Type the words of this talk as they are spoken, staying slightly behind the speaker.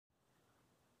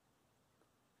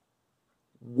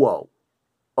Whoa.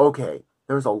 Okay,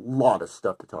 there's a lot of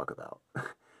stuff to talk about.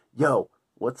 Yo,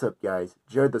 what's up guys?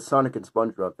 Jared the Sonic and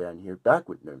SpongeBob fan here, back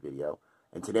with another video.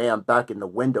 And today I'm back in the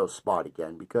Windows spot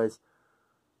again because,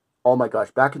 oh my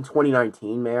gosh, back in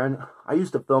 2019, man, I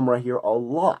used to film right here a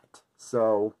lot.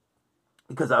 So,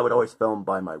 because I would always film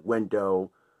by my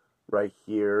window right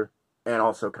here, and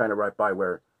also kind of right by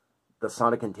where the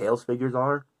Sonic and Tails figures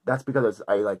are. That's because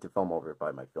I like to film over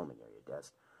by my filming area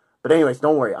desk. But anyways,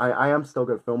 don't worry. I am still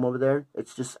going to film over there.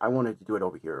 It's just I wanted to do it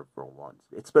over here for once.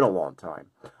 It's been a long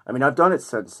time. I mean, I've done it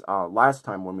since last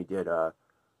time when we did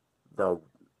the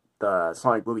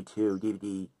Sonic Movie 2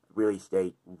 DVD release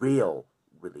date, real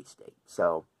release date.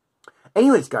 So,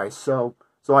 anyways, guys, so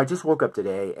I just woke up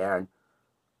today and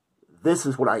this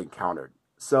is what I encountered.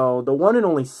 So, the one and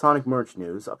only Sonic Merch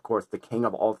News, of course, the king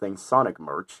of all things Sonic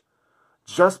merch,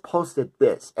 just posted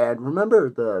this. And remember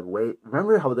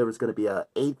how there was going to be a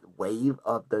 8th wave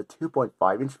of the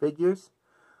 2.5-inch figures?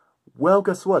 Well,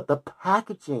 guess what? The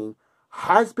packaging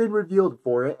has been revealed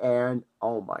for it, and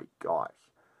oh my gosh.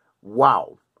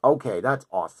 Wow. Okay, that's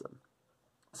awesome.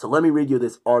 So let me read you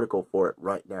this article for it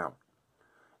right now.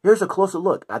 Here's a closer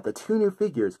look at the 2 new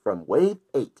figures from Wave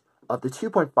 8 of the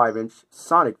 2.5-inch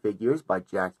Sonic figures by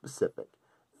Jakks Pacific,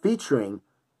 featuring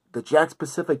the Jakks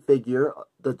Pacific figure,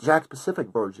 the Jakks Pacific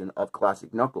version of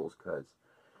Classic Knuckles, because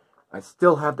I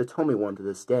still have the Tomy one to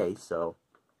this day, so.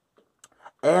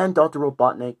 And Dr.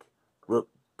 Robotnik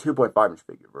 2.5-inch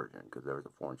figure version, because there was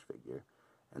a 4-inch figure,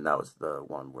 and that was the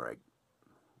one where I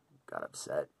got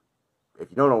upset. If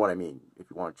you don't know what I mean, if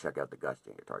you want to check out the Gush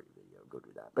Dang Your Target video, go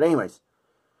do that. But anyways,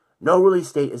 no release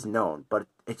date is known, but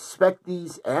expect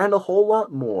these and a whole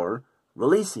lot more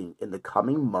releasing in the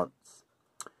coming months.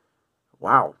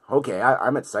 Wow, okay,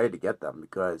 I'm excited to get them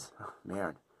because, oh,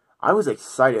 man, I was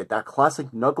excited that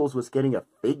Classic Knuckles was getting a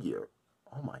figure.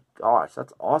 Oh my gosh,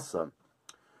 that's awesome.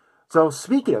 So,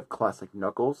 speaking of Classic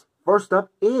Knuckles, first up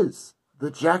is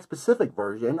the Jakks Pacific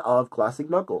version of Classic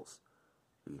Knuckles.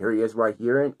 Here he is right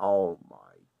here, and oh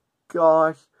my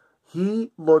gosh, he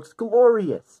looks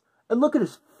glorious. And look at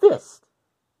his fist.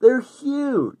 They're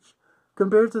huge.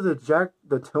 Compared to the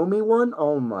Tomy one,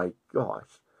 oh my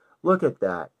gosh, look at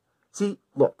that. See,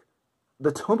 look,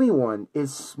 the Tomy one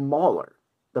is smaller.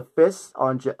 The fists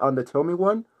on the Tomy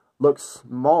one looks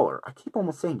smaller. I keep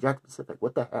almost saying Jakks Pacific.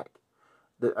 What the heck?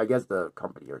 I guess the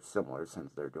company are similar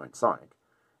since they're doing Sonic.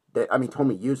 I mean,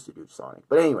 Tomy used to do Sonic.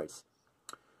 But anyways.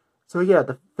 So yeah,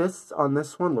 the fists on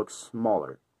this one look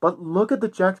smaller. But look at the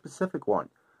Jakks Pacific one.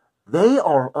 They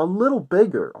are a little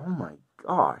bigger. Oh my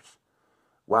gosh.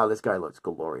 Wow, this guy looks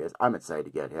glorious. I'm excited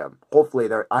to get him. Hopefully,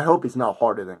 I hope he's not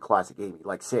harder than Classic Amy.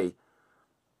 Like, say,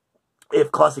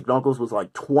 if Classic Knuckles was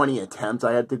like 20 attempts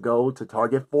I had to go to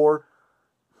target for,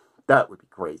 that would be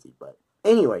crazy. But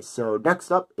anyway, so next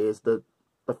up is the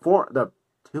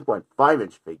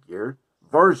 2.5-inch figure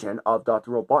version of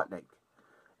Dr. Robotnik.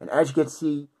 And as you can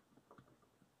see,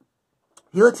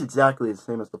 he looks exactly the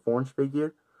same as the 4-inch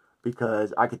figure,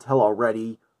 because I could tell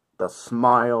already the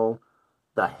smile,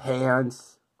 the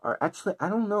hands are actually, I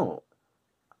don't know.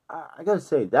 I gotta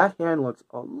say, that hand looks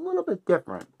a little bit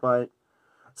different, but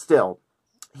still,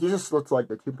 he just looks like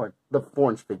the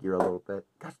 4-inch figure a little bit.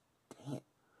 Gosh dang it.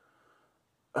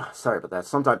 Sorry about that.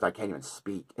 Sometimes I can't even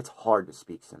speak. It's hard to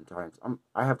speak sometimes.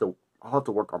 I'll have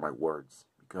to work on my words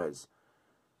because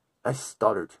I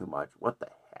stutter too much. What the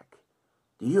heck?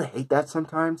 Do you hate that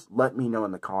sometimes? Let me know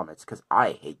in the comments, because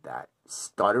I hate that.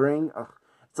 Stuttering? Ugh.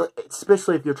 It's like,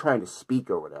 especially if you're trying to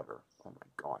speak or whatever. Oh my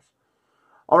gosh.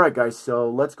 Alright guys, so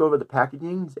let's go over the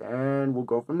packagings and we'll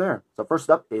go from there. So first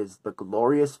up is the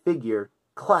glorious figure,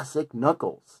 Classic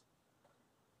Knuckles.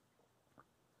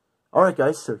 Alright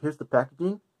guys, so here's the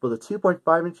packaging for the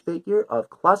 2.5-inch figure of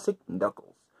Classic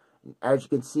Knuckles. And as you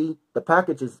can see, the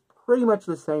package is pretty much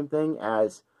the same thing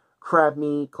as Crab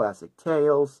Meat, Classic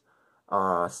Tails,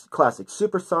 Classic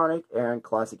Super Sonic, and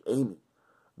Classic Amy.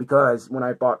 Because when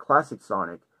I bought Classic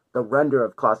Sonic, the render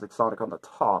of Classic Sonic on the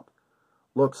top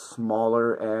looks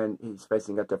smaller and he's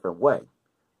facing a different way.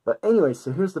 But anyway,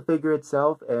 so here's the figure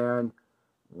itself, and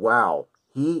wow,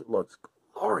 he looks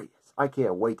glorious. I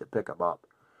can't wait to pick him up.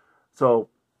 So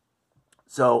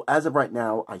as of right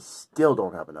now, I still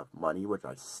don't have enough money, which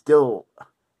that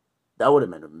would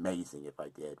have been amazing if I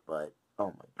did, but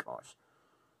oh my gosh.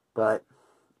 But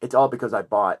it's all because I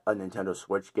bought a Nintendo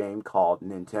Switch game called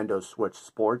Nintendo Switch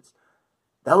Sports.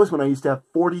 That was when I used to have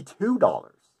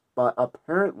 $42. But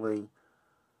apparently,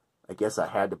 I guess I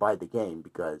had to buy the game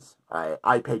because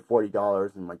I paid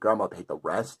 $40 and my grandma paid the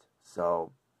rest.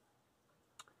 So,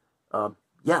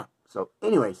 yeah. So,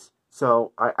 anyways,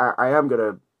 I am going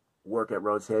to work at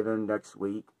Rosehaven next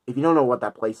week. If you don't know what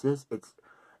that place is,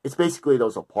 It's basically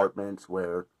those apartments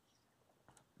where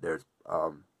there's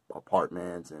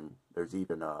apartments, and there's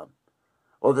even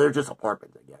well, they're just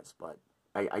apartments, I guess. But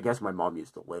I guess my mom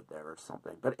used to live there or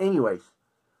something. But anyways,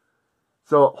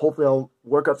 so hopefully I'll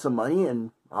work up some money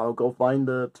and I'll go find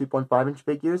the 2.5-inch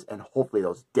figures, and hopefully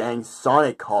those dang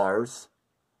Sonic cars.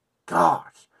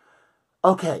 Gosh.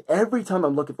 Okay, every time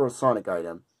I'm looking for a Sonic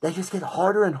item, they just get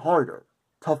harder and harder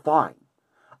to find.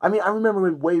 I mean, I remember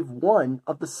when Wave 1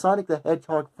 of the Sonic the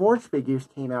Hedgehog 4-inch figures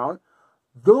came out,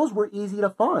 those were easy to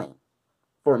find.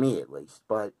 For me, at least.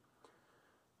 But,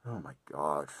 oh my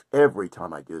gosh, every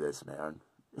time I do this, man,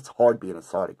 it's hard being a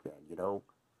Sonic fan, you know?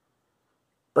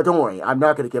 But don't worry, I'm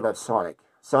not going to give up Sonic.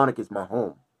 Sonic is my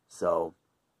home, so...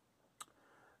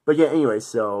 But yeah, anyway,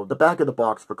 so the back of the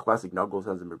box for Classic Knuckles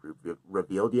hasn't been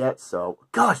revealed yet, so...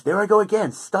 Gosh, there I go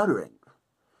again, stuttering.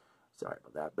 Sorry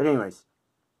about that. But anyways,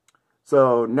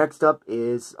 so next up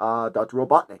is Dr.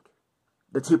 Robotnik,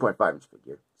 the 2.5-inch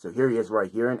figure. So here he is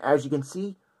right here, and as you can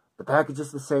see, the package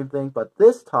is the same thing, but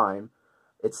this time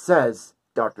it says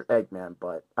Dr. Eggman,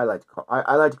 but I like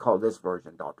to call this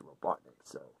version Dr. Robotnik,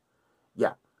 so...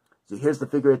 Yeah, so here's the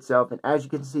figure itself, and as you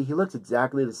can see, he looks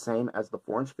exactly the same as the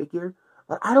 4-inch figure,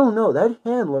 but I don't know, that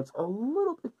hand looks a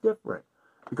little bit different,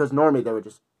 because normally they would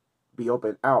just be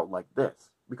open out like this,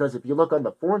 because if you look on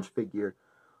the 4-inch figure,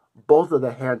 both of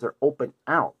the hands are open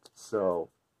out, so,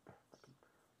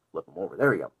 flip them over,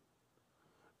 there we go.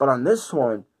 But on this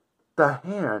one, the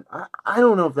hand, I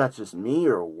don't know if that's just me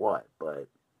or what, but,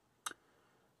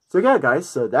 so yeah, guys,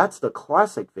 so that's the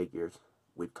classic figures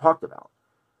we've talked about.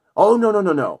 Oh,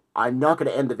 no. I'm not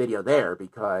going to end the video there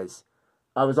because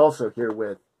I was also here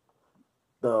with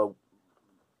the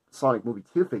Sonic Movie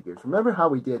 2 figures. Remember how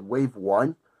we did Wave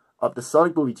 1 of the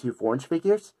Sonic Movie 2 4-inch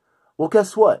figures? Well,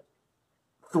 guess what?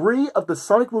 3 of the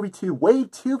Sonic Movie 2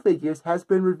 Wave 2 figures has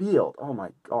been revealed. Oh my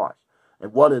gosh.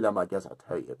 And one of them I guess I'll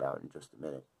tell you about in just a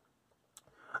minute.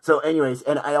 So anyways,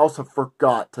 and I also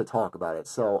forgot to talk about it.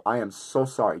 So I am so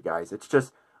sorry, guys. It's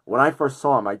just, when I first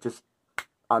saw them, I just...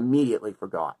 immediately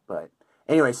forgot, but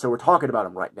anyway, so we're talking about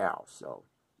him right now, so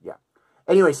yeah.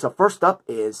 Anyway, so first up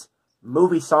is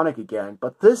Movie Sonic again,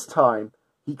 but this time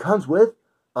he comes with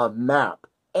a map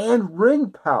and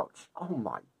ring pouch. Oh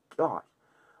my gosh.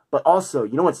 But also,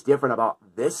 you know what's different about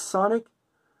this Sonic?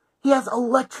 He has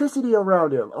electricity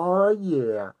around him. Oh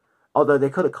yeah. Although they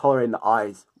could have colored in the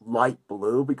eyes light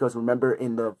blue, because remember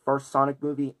in the first Sonic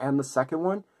movie and the second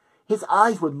one, his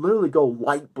eyes would literally go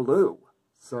light blue.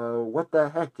 So, what the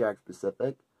heck, Jakks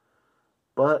Pacific?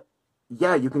 But,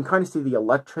 yeah, you can kind of see the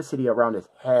electricity around his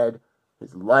head,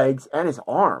 his legs, and his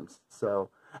arms. So,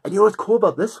 and you know what's cool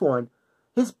about this one?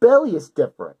 His belly is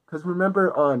different. Because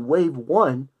remember on Wave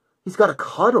 1, he's got a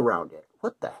cut around it.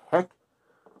 What the heck?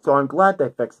 So, I'm glad they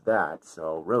fixed that.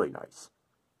 So, really nice.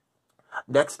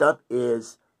 Next up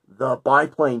is the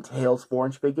Biplane Tails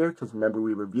 4-inch figure. Because remember,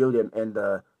 we reviewed him in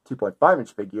the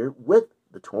 2.5-inch figure with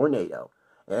the Tornado.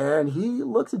 And he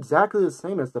looks exactly the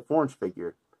same as the 4-inch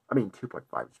figure. I mean,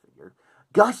 2.5-inch figure.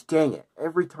 Gosh dang it.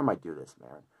 Every time I do this,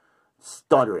 man.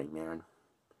 Stuttering, man.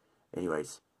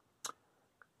 Anyways.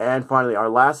 And finally, our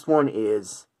last one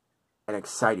is an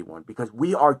exciting one. Because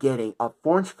we are getting a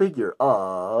 4-inch figure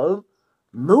of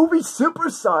Movie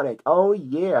Supersonic. Oh,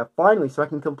 yeah. Finally, so I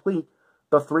can complete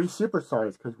the 3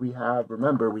 Supersonics. Because we have,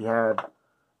 remember, we have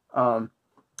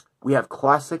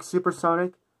Classic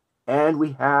Supersonic. And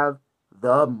we have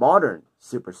the modern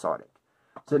Supersonic.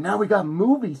 So now we got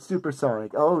Movie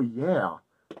Supersonic. Oh, yeah.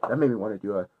 That made me want to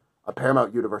do a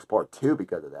Paramount Universe Part 2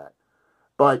 because of that.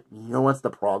 But, you know what's the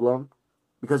problem?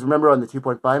 Because remember on the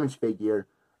 2.5-inch figure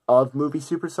of Movie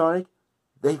Supersonic,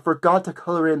 they forgot to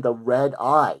color in the red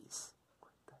eyes.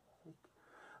 What the heck?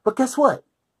 But guess what?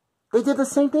 They did the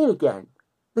same thing again.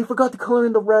 They forgot to color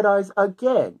in the red eyes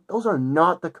again. Those are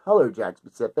not the color, Jakks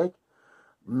Pacific.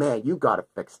 Man, you gotta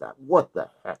fix that. What the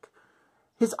heck?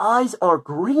 His eyes are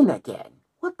green again.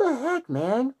 What the heck,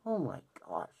 man? Oh my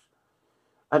gosh.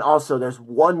 And also, there's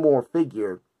one more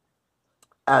figure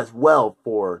as well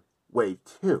for Wave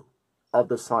 2 of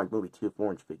the Sonic Movie 2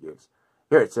 4-inch figures.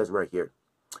 Here, it says right here.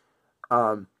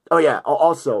 Oh yeah,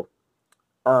 also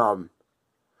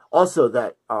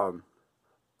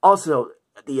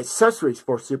the accessories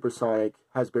for Supersonic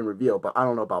has been revealed, but I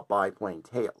don't know about Biplane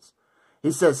Tails.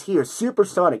 He says here,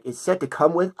 Supersonic is set to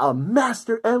come with a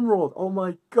Master Emerald. Oh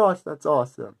my gosh, that's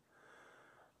awesome.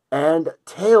 And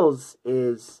Tails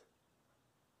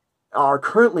are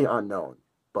currently unknown,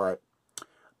 but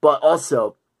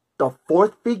also the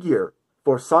 4th figure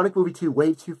for Sonic Movie 2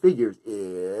 Wave 2 figures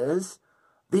is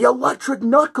the Electric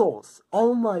Knuckles.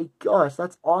 Oh my gosh,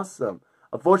 that's awesome.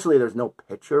 Unfortunately, there's no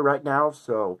picture right now,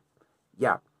 so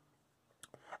yeah.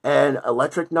 And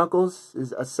Electric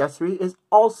Knuckles' accessory is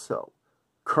also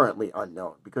currently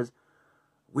unknown because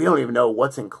we don't even know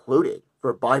what's included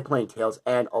for Biplane Tails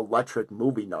and Electric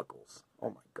Movie Knuckles. Oh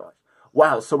my gosh.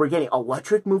 Wow, so we're getting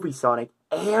Electric Movie Sonic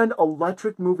and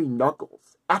Electric Movie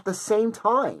Knuckles at the same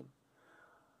time.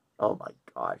 Oh my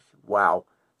gosh. Wow.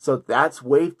 So that's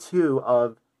wave 2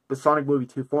 of the Sonic Movie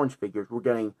 2 4-inch figures. We're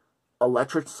getting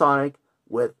Electric Sonic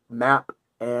with map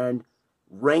and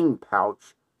ring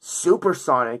pouch. Super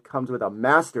Sonic comes with a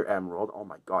Master Emerald. Oh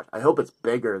my gosh. I hope it's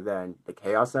bigger than the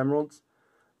Chaos Emeralds,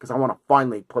 because I want to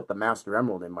finally put the Master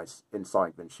Emerald in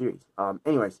Sonic Adventures.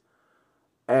 Anyways.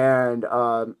 And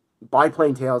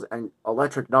Biplane Tails and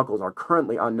Electric Knuckles are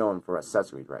currently unknown for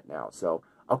accessories right now. So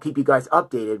I'll keep you guys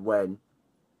updated when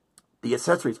the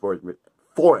accessories for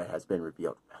it has been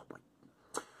revealed. Oh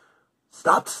my.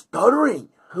 Stop stuttering.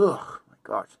 Oh my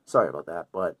gosh. Sorry about that.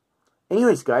 But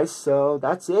anyways, guys, so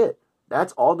that's it.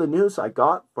 That's all the news I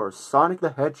got for Sonic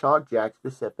the Hedgehog Jakks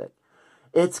specific.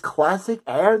 It's classic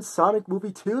and Sonic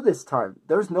Movie 2 this time.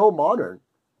 There's no modern.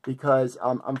 Because,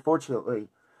 unfortunately,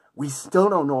 we still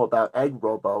don't know about Egg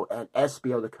Robo and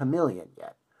Espio the Chameleon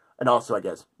yet. And also, I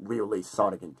guess, re-release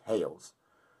Sonic and Tails.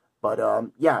 But,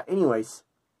 yeah, anyways.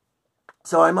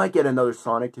 So I might get another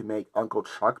Sonic to make Uncle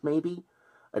Chuck, maybe.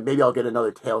 And maybe I'll get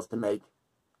another Tails to make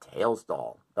Tails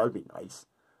doll. That would be nice.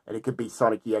 And it could be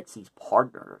Sonic EXE's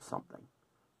partner or something.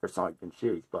 For Sonic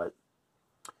Adventures. But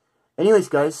anyways,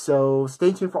 guys, so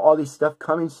stay tuned for all these stuff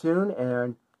coming soon.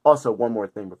 And also, one more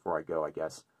thing before I go, I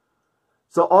guess.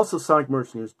 So also, Sonic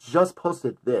Merch News just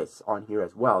posted this on here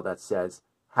as well that says,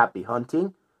 Happy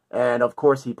Hunting. And, of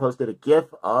course, he posted a GIF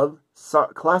of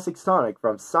Classic Sonic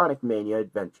from Sonic Mania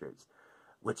Adventures.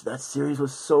 Which, that series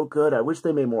was so good. I wish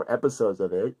they made more episodes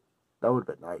of it. That would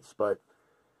have been nice. But,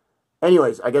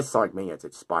 anyways, I guess Sonic Mania is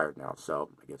expired now.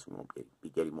 So, I guess we won't be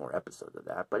getting more episodes of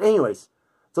that. But, anyways,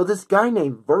 so this guy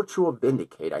named Virtual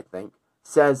Vindicate, I think,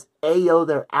 says, Ayo,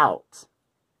 they're out.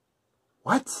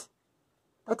 What?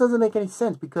 That doesn't make any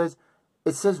sense because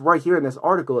it says right here in this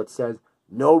article, it says,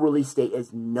 no release date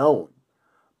is known.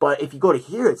 But if you go to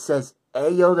here, it says,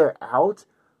 Ayo, they're out.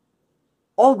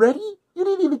 Already? You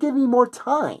didn't even give me more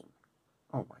time.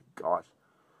 Oh my gosh.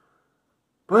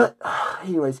 But,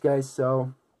 anyways, guys,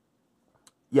 so,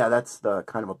 yeah, that's the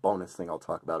kind of a bonus thing I'll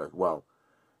talk about as well.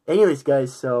 Anyways,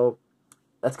 guys, so,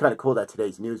 that's kind of cool that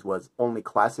today's news was only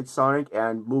Classic Sonic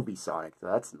and Movie Sonic. So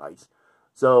that's nice.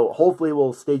 So, hopefully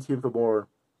we'll stay tuned for more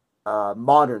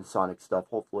modern Sonic stuff,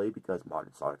 hopefully, because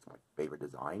modern Sonic's my favorite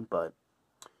design. But,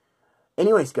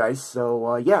 anyways, guys,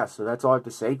 so, yeah, so that's all I have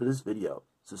to say for this video.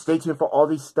 So, stay tuned for all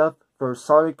these stuff for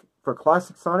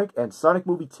Classic Sonic and Sonic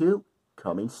Movie 2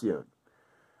 coming soon.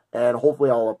 And hopefully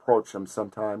I'll approach them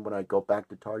sometime when I go back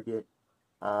to Target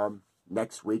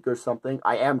next week or something.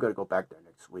 I am going to go back there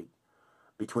next week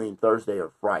between Thursday or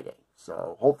Friday.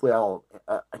 So hopefully I'll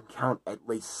encounter at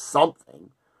least something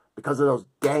because of those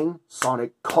dang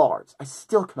Sonic cards. I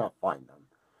still cannot find them.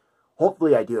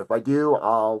 Hopefully I do. If I do,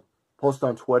 I'll post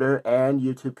on Twitter and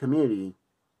YouTube community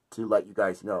to let you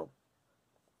guys know.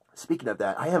 Speaking of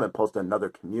that, I haven't posted another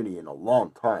community in a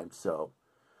long time, so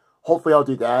hopefully I'll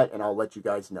do that, and I'll let you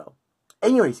guys know.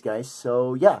 Anyways, guys,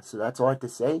 so yeah, so that's all I have to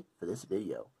say for this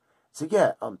video. So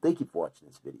yeah, thank you for watching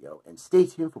this video, and stay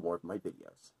tuned for more of my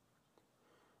videos.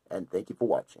 And thank you for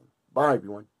watching. Bye,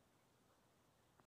 everyone.